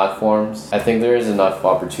other platforms. I think there is enough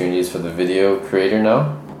opportunities for the video creator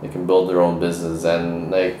now. They can build their own business. And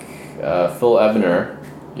like Phil Ebner,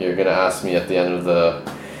 you're gonna ask me at the end of the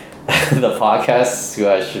the podcast who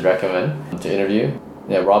I should recommend to interview.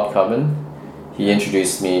 Rob Cubbin. He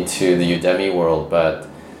introduced me to the Udemy world, but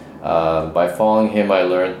by following him, I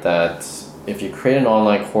learned that if you create an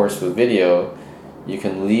online course with video, you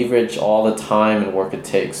can leverage all the time and work it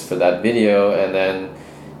takes for that video, and then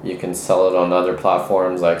you can sell it on other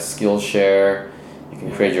platforms like Skillshare. You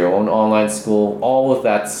can create your own online school, all with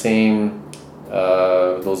that same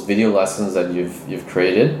those video lessons that you've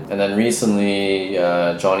created. And then recently,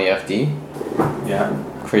 Johnny FD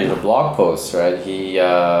created a blog post, right? He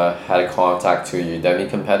had a contact to a Udemy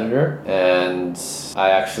competitor, and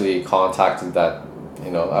I actually contacted that. You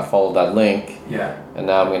know, I followed that link. And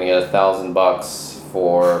now I'm gonna get $1,000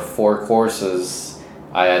 for 4 courses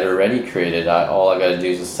I had already created. All I gotta do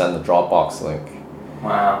is just send the Dropbox link.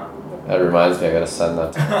 Wow. That reminds me, I gotta send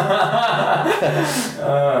that.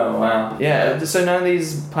 Oh wow. Yeah. So none of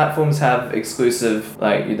these platforms have exclusive,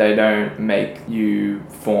 like they don't make you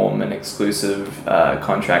form an exclusive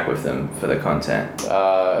contract with them for the content.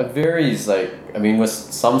 It varies. Like, I mean, with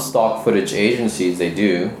some stock footage agencies, they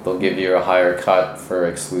do. They'll give you a higher cut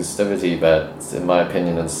for exclusivity, but in my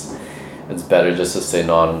opinion, it's better just to stay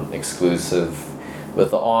non-exclusive. With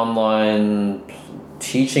the online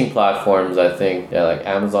teaching platforms, I think like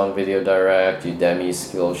Amazon Video Direct, Udemy,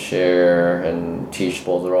 Skillshare, and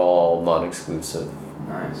Teachable, they're all non-exclusive.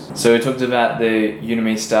 Nice. So we talked about the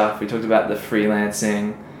Udemy stuff. We talked about the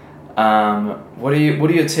freelancing. What are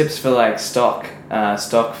your tips for like stock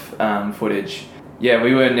footage? Yeah,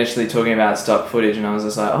 we were initially talking about stock footage, and I was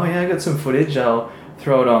just like, oh yeah, I got some footage. I'll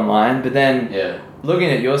throw it online. But then looking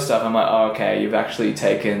at your stuff, I'm like, oh okay, you've actually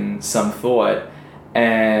taken some thought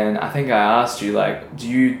And I think I asked you, like, do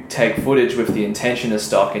you take footage with the intention of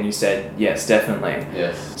stock? And you said, yes, definitely.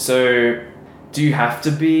 Yes. So do you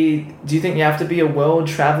think you have to be a world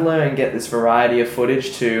traveler and get this variety of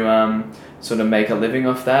footage to sort of make a living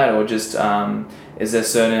off that? Or just, is there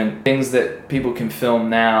certain things that people can film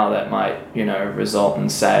now that might, result in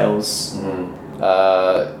sales?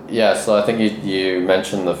 Yeah, so I think you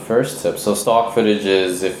mentioned the first tip. So stock footage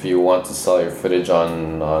is if you want to sell your footage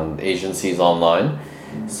on agencies online.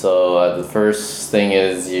 So the first thing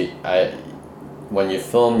is when you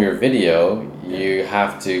film your video, you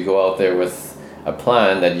have to go out there with a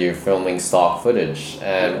plan that you're filming stock footage.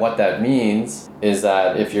 And what that means is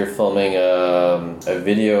that if you're filming a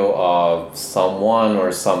video of someone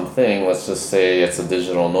or something, let's just say it's a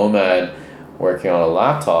digital nomad working on a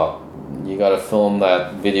laptop, you got to film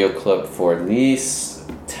that video clip for at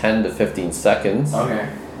least 10 to 15 seconds. Okay.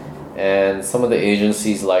 And some of the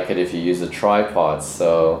agencies like it if you use a tripod.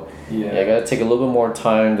 So you got to take a little bit more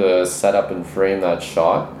time to set up and frame that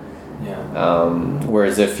shot. Yeah.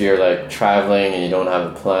 Whereas if you're like traveling and you don't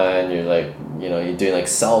have a plan, you're like, you're doing like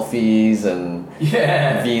selfies and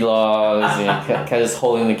vlogs and you're kind of just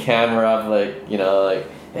holding the camera up like, like,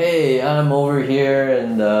 hey, I'm over here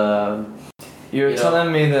and... You're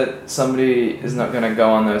telling me that somebody is not going to go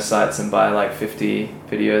on those sites and buy like 50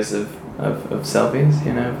 videos of selfies,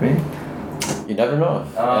 you know what I mean? You never know.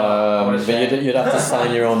 But you'd have to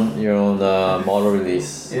sign your own model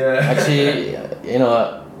release. Yeah. Actually,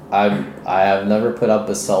 I have never put up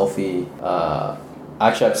a selfie.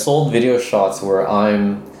 Actually, I've sold video shots where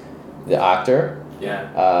I'm the actor.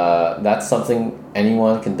 Yeah. That's something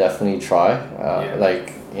anyone can definitely try.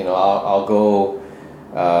 Like, I'll go...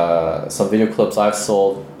 some video clips I've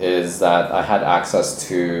sold is that I had access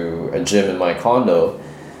to a gym in my condo,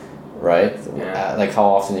 right? Yeah. Like how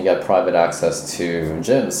often you get private access to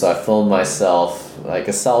gyms. So I filmed myself like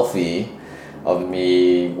a selfie of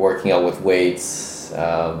me working out with weights,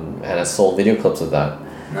 and I sold video clips of that.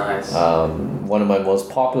 Nice. One of my most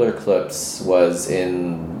popular clips was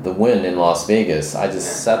in the Wynn in Las Vegas. I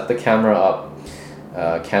just set the camera up,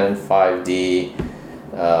 Canon 5D,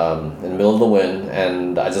 in the middle of the Wynn,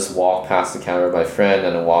 and I just walked past the camera with my friend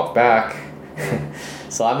and I walked back.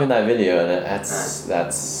 So I'm in that video, and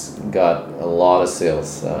that's got a lot of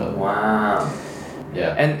sales. Wow.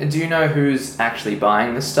 Yeah. And do you know who's actually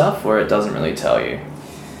buying this stuff, or it doesn't really tell you?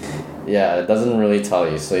 Yeah, it doesn't really tell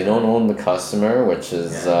you. So you don't own the customer, which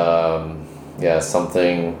is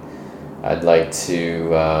something I'd like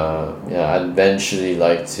to. I'd eventually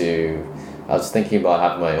like to. I was thinking about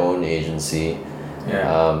having my own agency.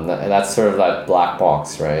 Yeah. That's sort of that black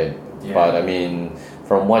box, right? Yeah. But I mean,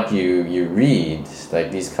 from what you read,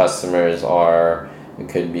 like these customers are, it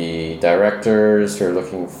could be directors who are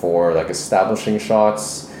looking for like establishing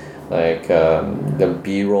shots, like the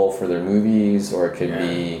B-roll for their movies, or it could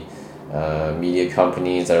be media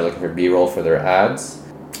companies that are looking for B-roll for their ads.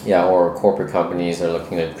 Yeah, or corporate companies that are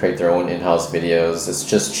looking to create their own in-house videos. It's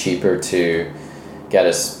just cheaper to get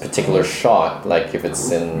a particular shot, like if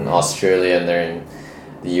it's in Australia and they're in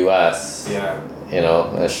the US,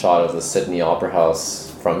 a shot of the Sydney Opera House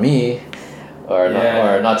from me, or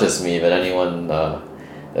not just me, but anyone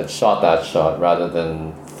that shot that shot, rather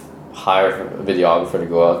than hire a videographer to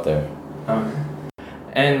go out there. Okay.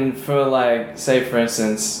 And for like, say for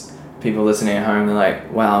instance, people listening at home, they're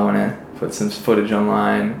like, wow, I want to put some footage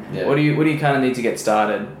online. Yeah. What do you kind of need to get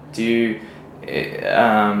started? Do you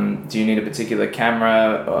need a particular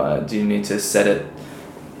camera, or do you need to set it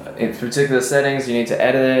in particular settings? Do you need to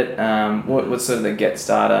edit it? What's sort of the get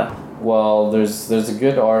starter? Well, there's a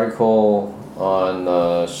good article on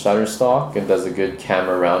Shutterstock. It does a good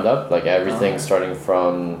camera roundup, like everything starting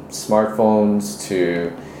from smartphones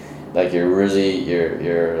to like your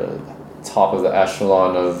top of the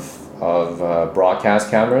echelon of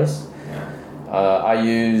broadcast cameras. I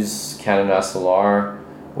use Canon SLR,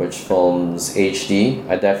 which films HD.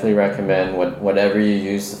 I definitely recommend whatever you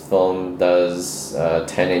use to film does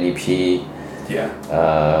 1080p.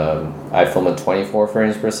 I film at 24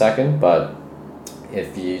 frames per second, but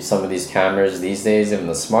some of these cameras these days, even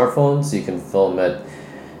the smartphones, you can film at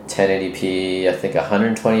 1080p, I think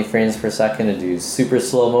 120 frames per second, and do super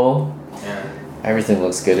slow-mo. Everything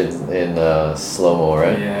looks good in slow-mo,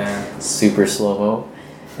 right? Super slow-mo.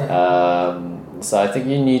 So I think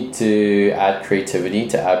you need to add creativity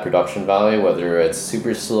to add production value, whether it's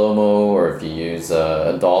super slow-mo or if you use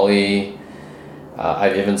a dolly.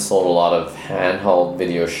 I've even sold a lot of handheld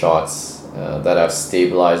video shots that I've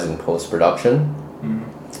stabilized in post-production.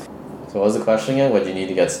 So what was the question again? What do you need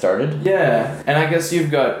to get started? Yeah, and I guess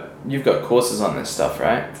you've got courses on this stuff,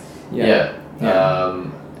 right?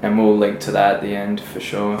 And we'll link to that at the end for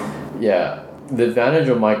sure. Yeah. The advantage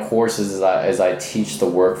of my courses is I teach the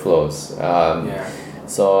workflows.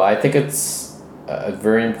 So I think it's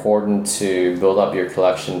very important to build up your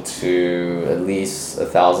collection to at least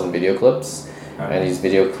 1,000 video clips. Okay. And these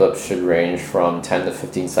video clips should range from 10 to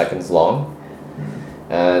 15 seconds long.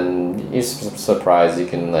 And you're surprised you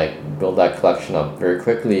can like build that collection up very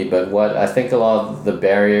quickly. But what I think a lot of the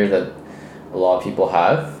barrier that a lot of people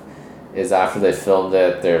have is after they filmed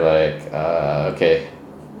it, they're like, okay,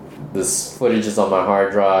 this footage is on my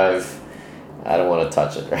hard drive, I don't want to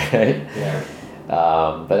touch it, right? Yeah.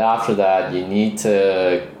 But after that, you need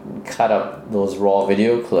to cut up those raw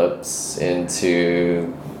video clips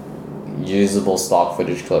into usable stock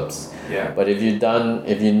footage clips. Yeah. But if you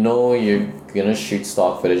know you're gonna shoot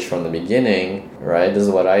stock footage from the beginning, right? This is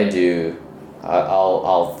what I do.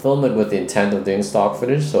 I'll film it with the intent of doing stock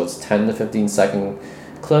footage, so it's 10 to 15 second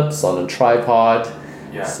clips on a tripod.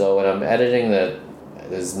 Yeah. So when I'm editing that,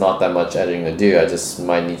 there's not that much editing to do. I just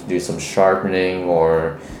might need to do some sharpening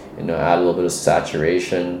or add a little bit of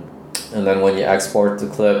saturation. And then when you export the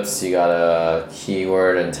clips, you gotta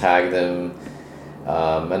keyword and tag them.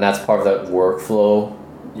 And that's part of that workflow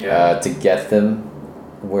to get them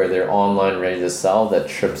where they're online ready to sell. That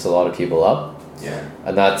trips a lot of people up. Yeah.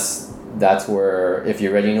 And that's where, if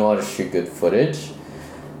you already know how to shoot good footage,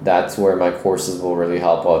 that's where my courses will really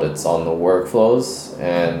help out. It's on the workflows,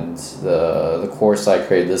 and the course I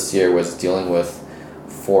created this year was dealing with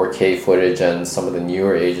 4K footage and some of the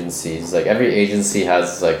newer agencies. Like every agency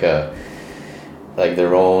has like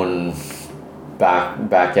their own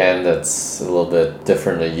back end that's a little bit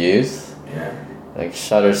different to use. Yeah. Like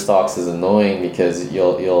Shutterstock is annoying because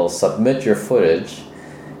you'll submit your footage,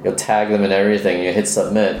 you'll tag them and everything, you hit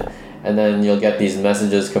submit, and then you'll get these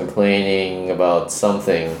messages complaining about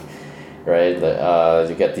something, right?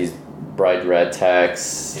 You get these bright red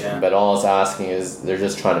texts, but all it's asking is they're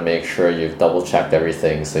just trying to make sure you've double checked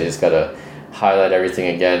everything. So you just gotta highlight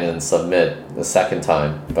everything again and submit the second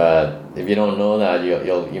time. But if you don't know that,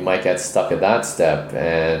 you might get stuck at that step,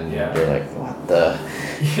 and you're like, what the?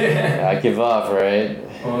 I give up, right?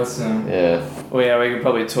 Awesome. Yeah. Well, yeah, we could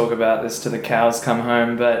probably talk about this till the cows come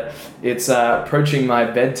home, but it's approaching my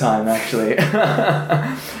bedtime, actually.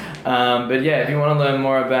 But yeah, if you want to learn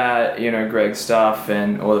more about, Greg's stuff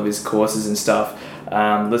and all of his courses and stuff,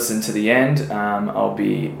 listen to the end. I'll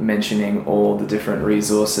be mentioning all the different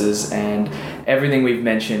resources and everything we've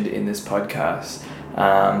mentioned in this podcast.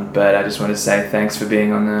 But I just want to say thanks for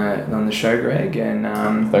being on the show, Greg, and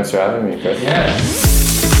thanks for having me, Chris. Yeah.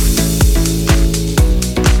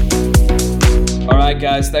 Alright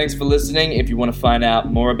guys, thanks for listening. If you want to find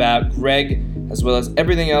out more about Greg, as well as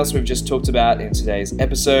everything else we've just talked about in today's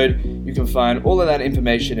episode, you can find all of that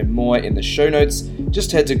information and more in the show notes.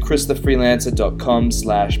 Just head to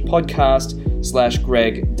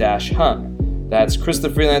christhefreelancer.com/podcast/Greg-Hung. That's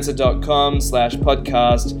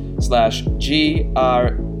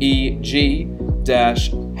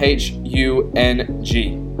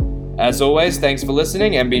christhefreelancer.com/GREG-HUNG. As always, thanks for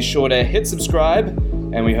listening, and be sure to hit subscribe,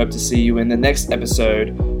 and we hope to see you in the next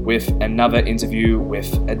episode with another interview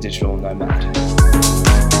with a digital nomad.